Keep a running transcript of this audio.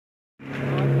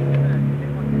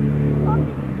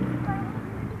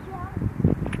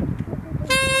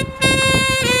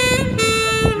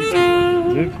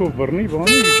քո բռնի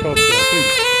բանը իջացա,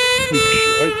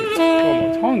 այդ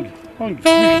կամաց,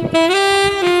 հանգի,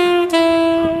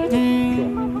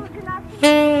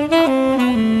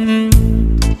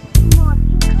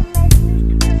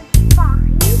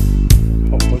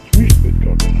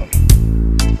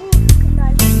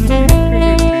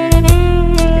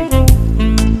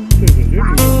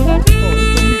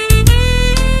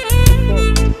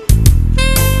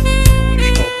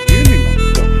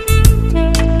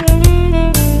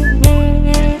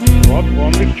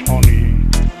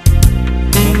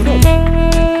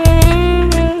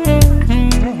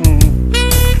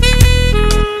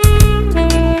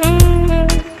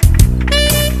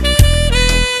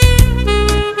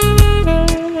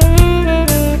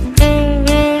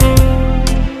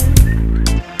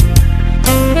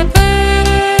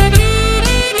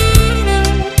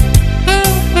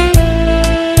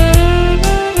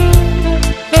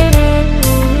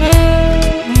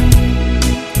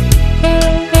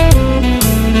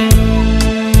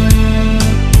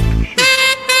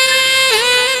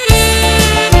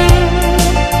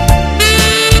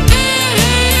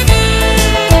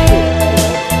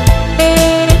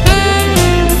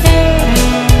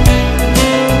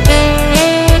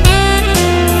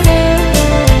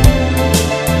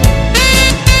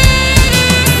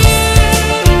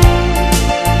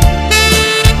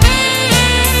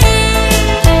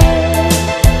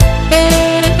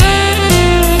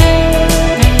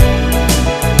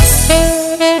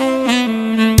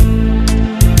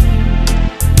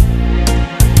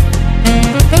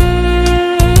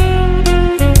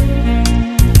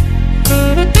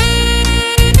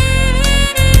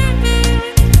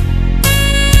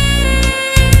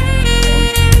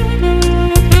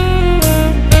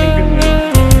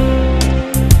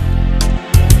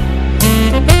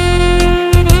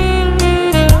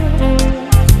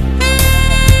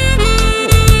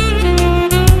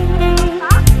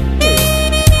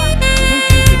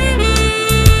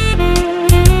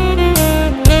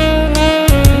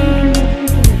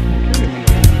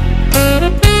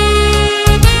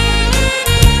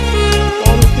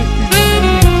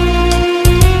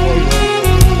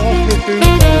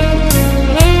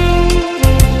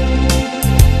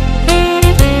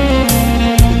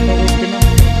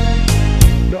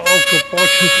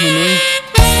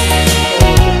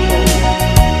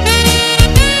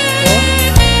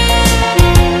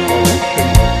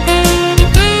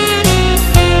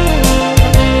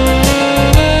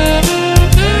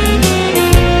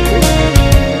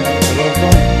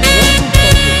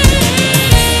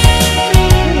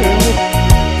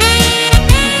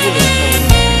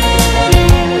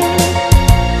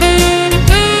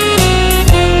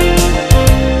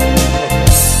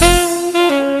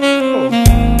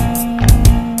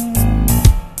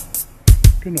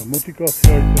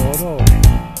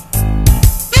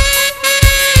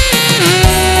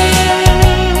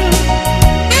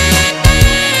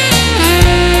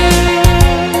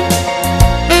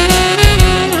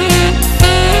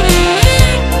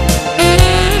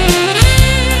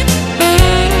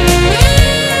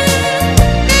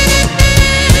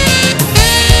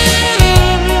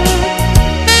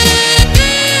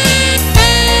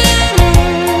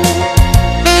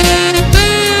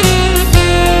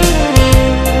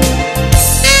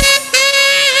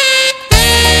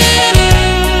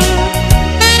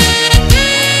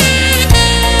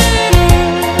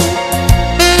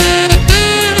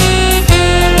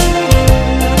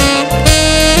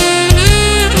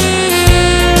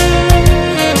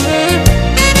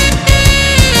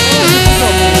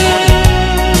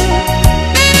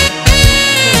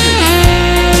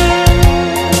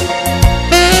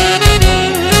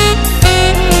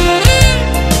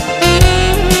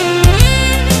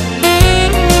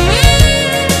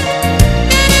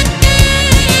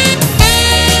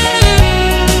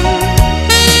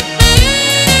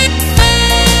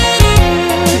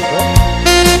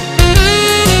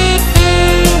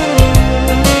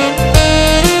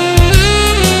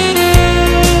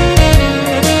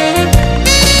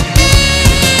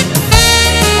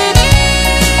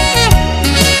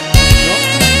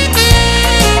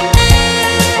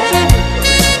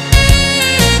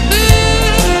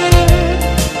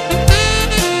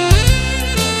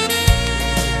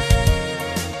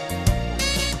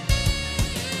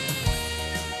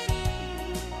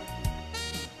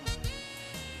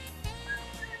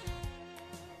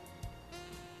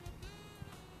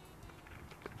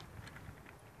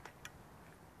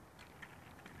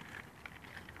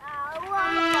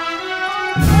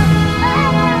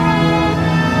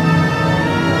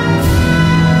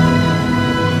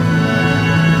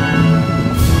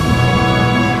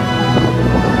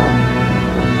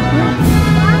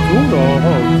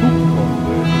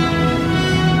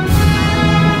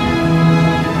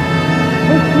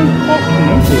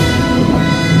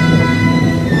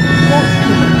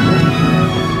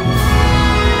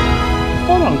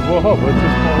 Ահա, բայց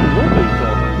այս պահին ո՞ր էի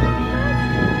ծառայում։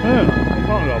 Հա,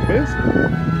 հանրապես,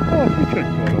 ախի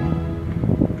չենք կարա։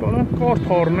 Կարանք կարթ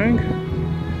առնենք,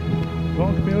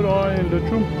 գանք մի օր այն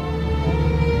լճում։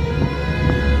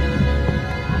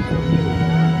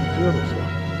 Ձերս է։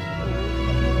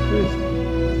 Ես։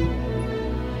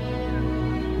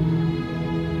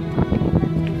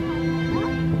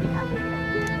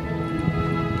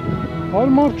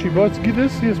 Հարմար չի, բայց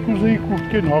գիտես, ես կուզեի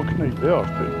կուրտկեն հագնել,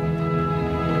 արդեն։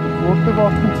 Որտև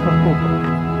արդեն ցրկոտ է։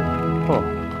 Հա։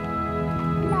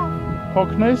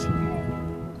 Հագնես։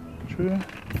 Չէ։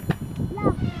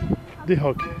 Դե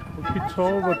հագ։ Ոքի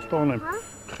ցավը տանեմ։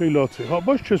 Խելացի։ Հա,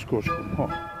 բայց չես կոչվում, հա։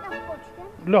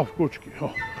 Լավ կոչկի, հա։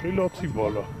 Խելացի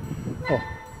բալա։ Հա։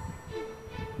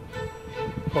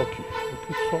 Հագի։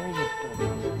 Ոքի ցավը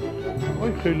տանեմ։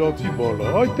 Այ խելացի բալա։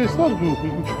 Այ տեսար դու,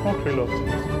 ինչքան խելացի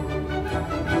ես։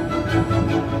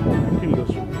 Ին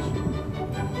լսում ես։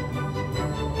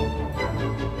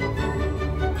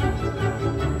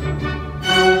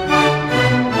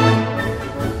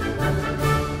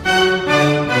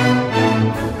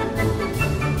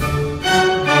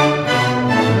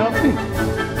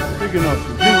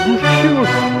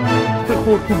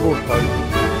 Խորքում որ թայ,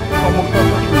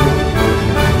 համակարգը չի որ։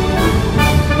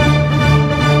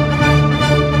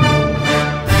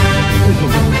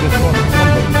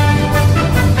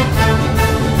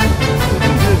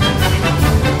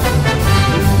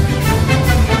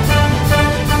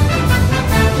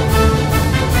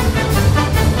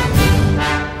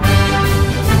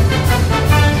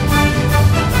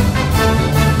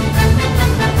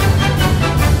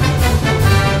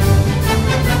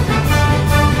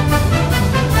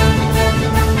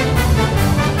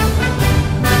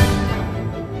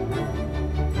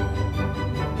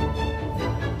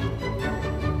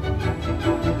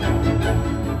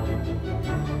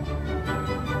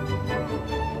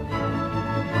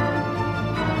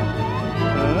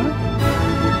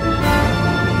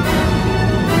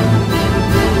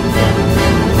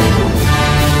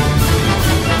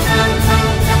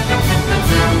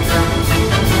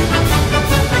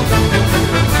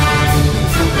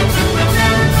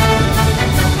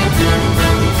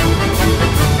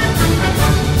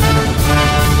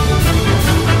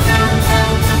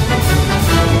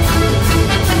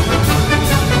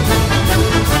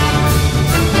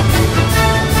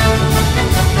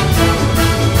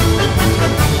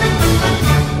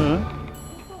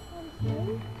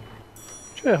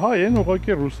 Չէ, հայ են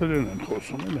ուղղակի ռուսերեն են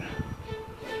խոսում, էլ է,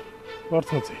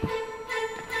 վարձացի։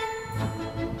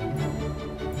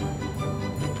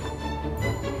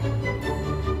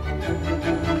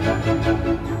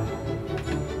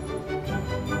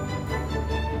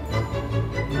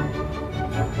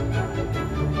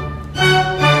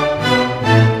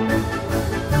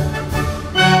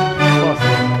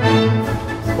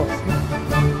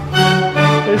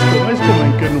 Ես կոմ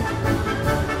ենք կենում։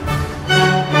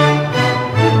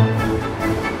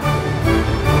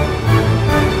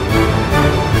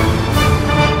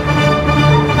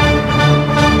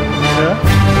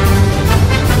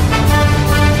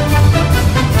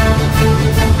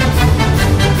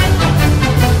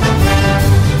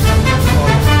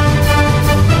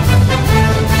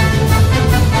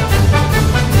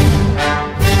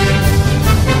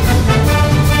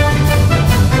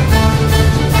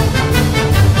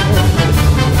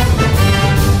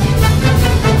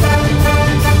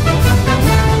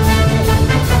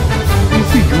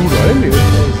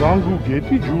 Զանգու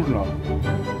գետի ջուրն է,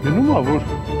 գնում է, որ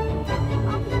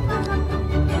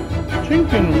չենք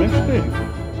գնում, ենք տեղ,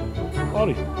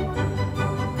 արի,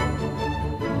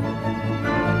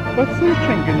 բայց սենց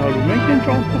չենք գնալու, մենք են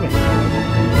ճանքով ենք,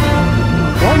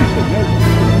 գալիս է, նեղ,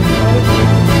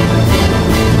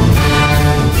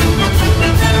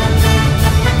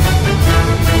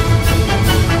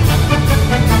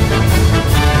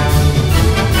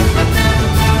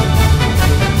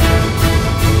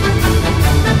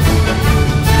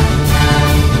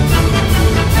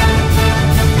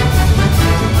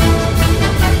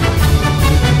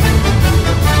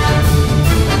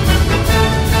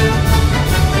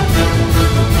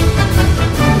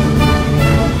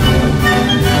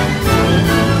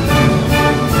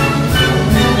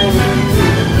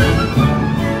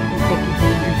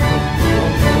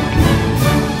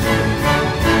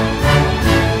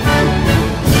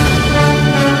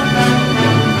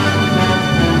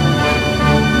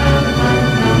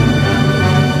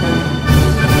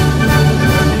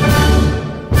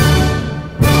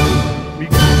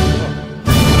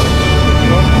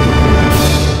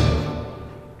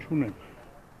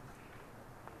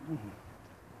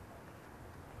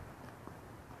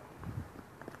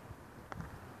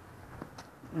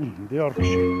 Դիար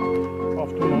քշի,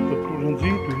 ավտոմատը տուր հնձի,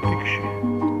 դու հիտի քշի։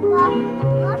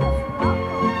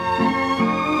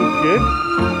 Կեր,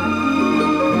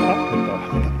 ապտետա։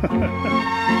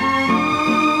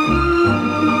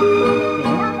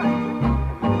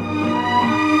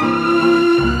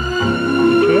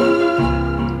 Չէ։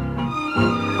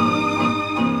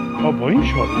 Ապա ինչ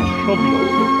արեց, շատ լավ,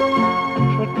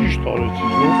 շատ ճիշտ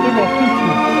արեցիս, որտեղ արդեն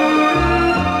ծուր։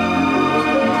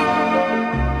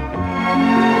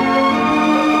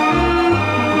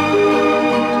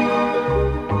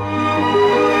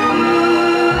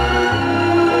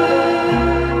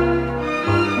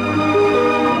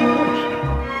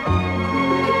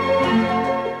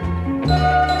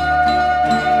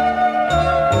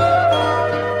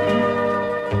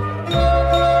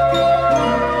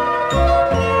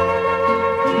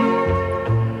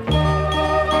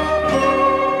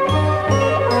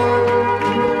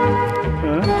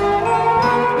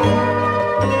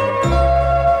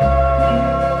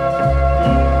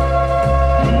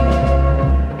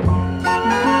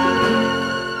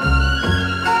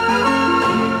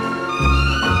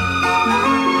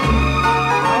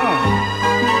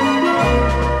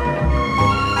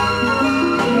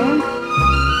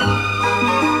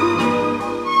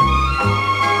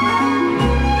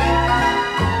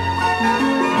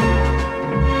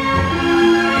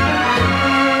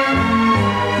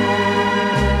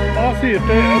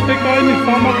 Te կայնիս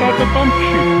համակարգը կամ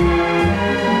քշի։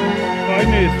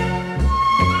 Կայնիս։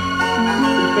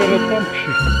 Ուտերը կամ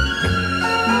քշի։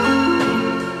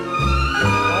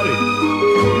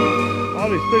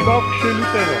 Արիս, դե գավ քշելու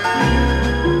տեղը։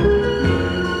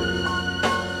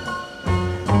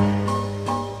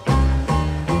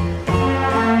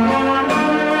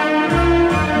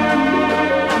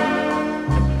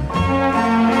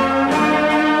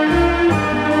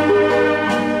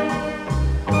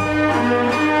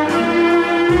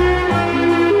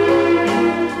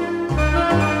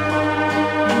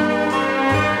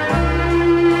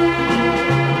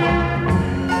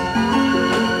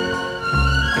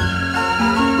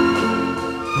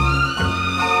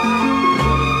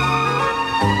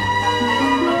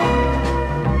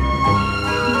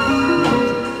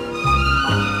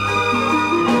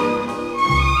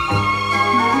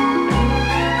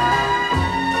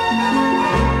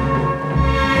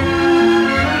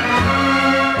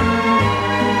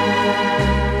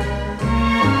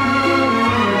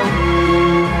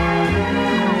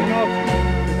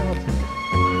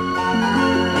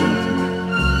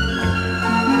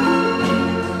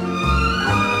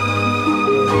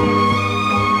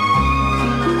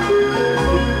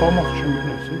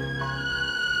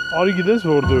 Արի գիտես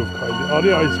որտեղով քայլի,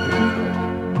 արի այս գիտես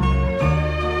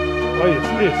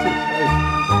այս։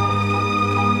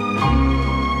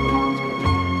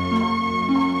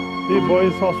 Դե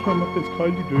բայց ասում եմ այդպես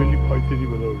քայլի դու էլի փայտերի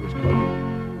վրայով ես քայլի։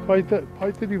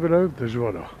 Փայտերի վրայով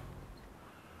դժվար է։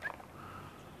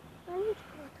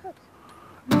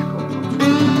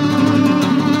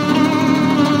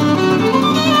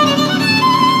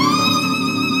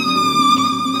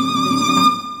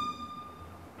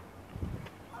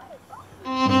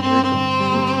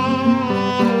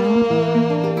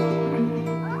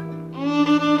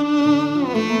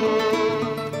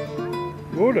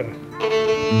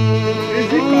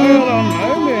 Էսի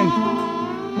կայարանն է,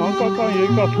 մանկական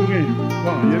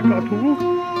երկաթուղու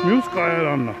մյուս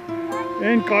կայարանն է։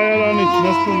 Այն կայարանից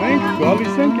նստում ենք,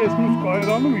 գալիս ենք, այս մյուս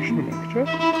կայարանում իջնում ենք, չէ՞։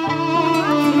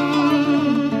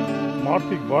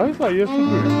 Մարդիկ բայս է, ես ու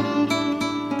դու ենք։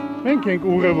 Մենք ենք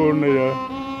ուղևորները։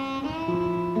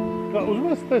 Ուզում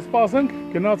ես թե սպասենք,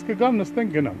 գնաց կգան, նստենք,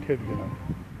 գնանք, հետ գնանք։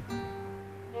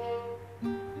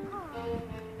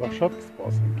 Բա շատ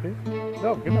կսպասենք, է։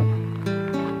 Լավ, գնանք։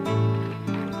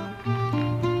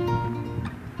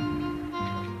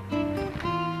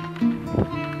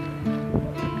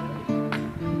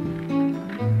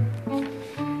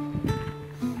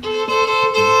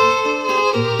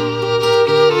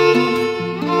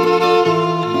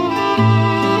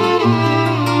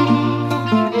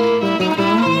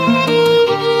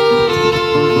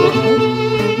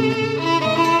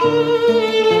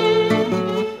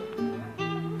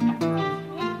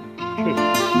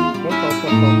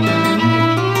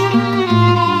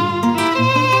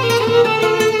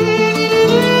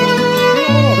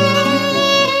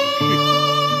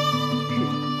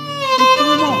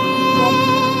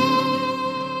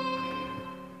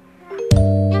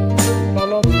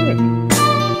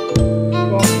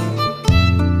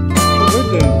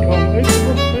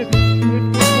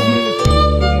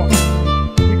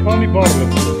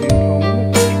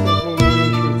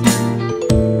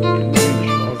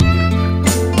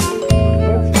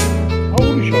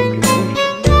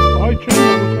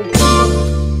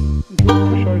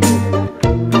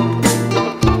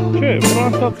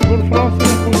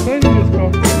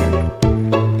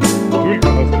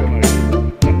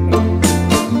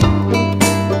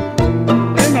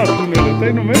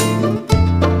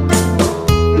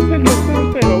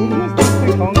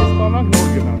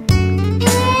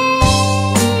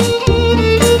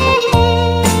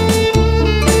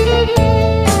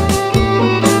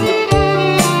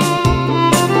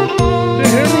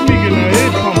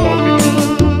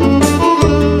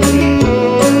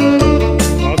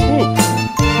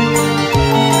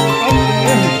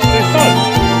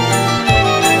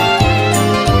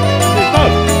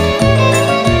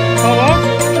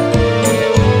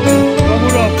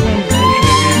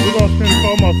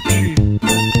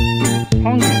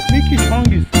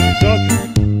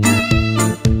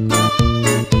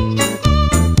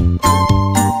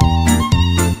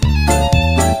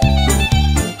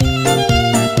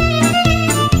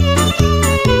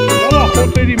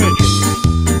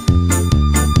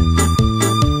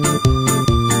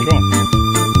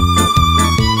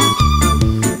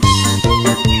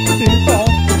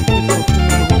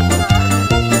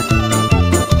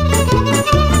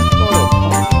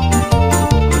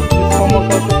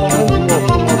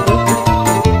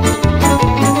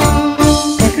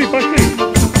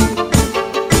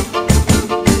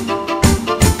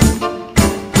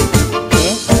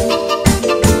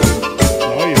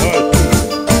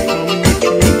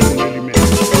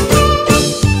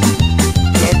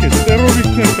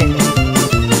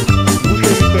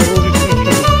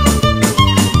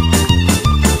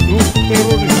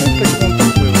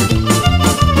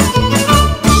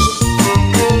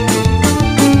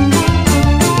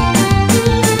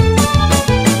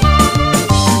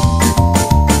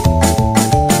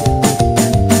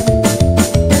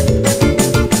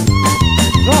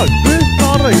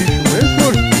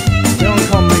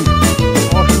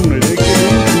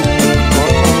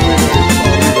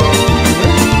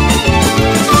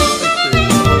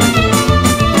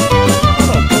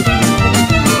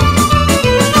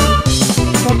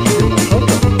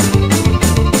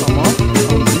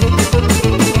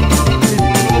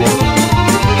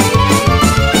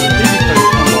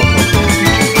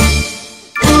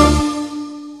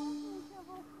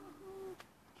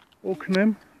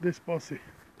 օգնեմ, դե սպասի։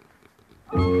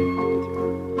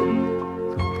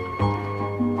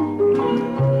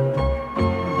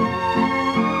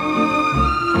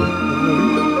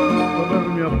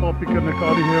 Պապիկը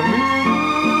նկարի հեղլից,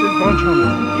 դե բան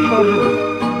չանես,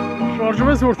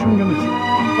 շարժվես, որ չընգնես,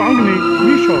 կանգնի,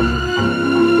 մի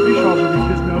շարժվի,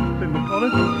 քեզ մի հատ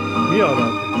նկարել, մի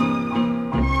արա։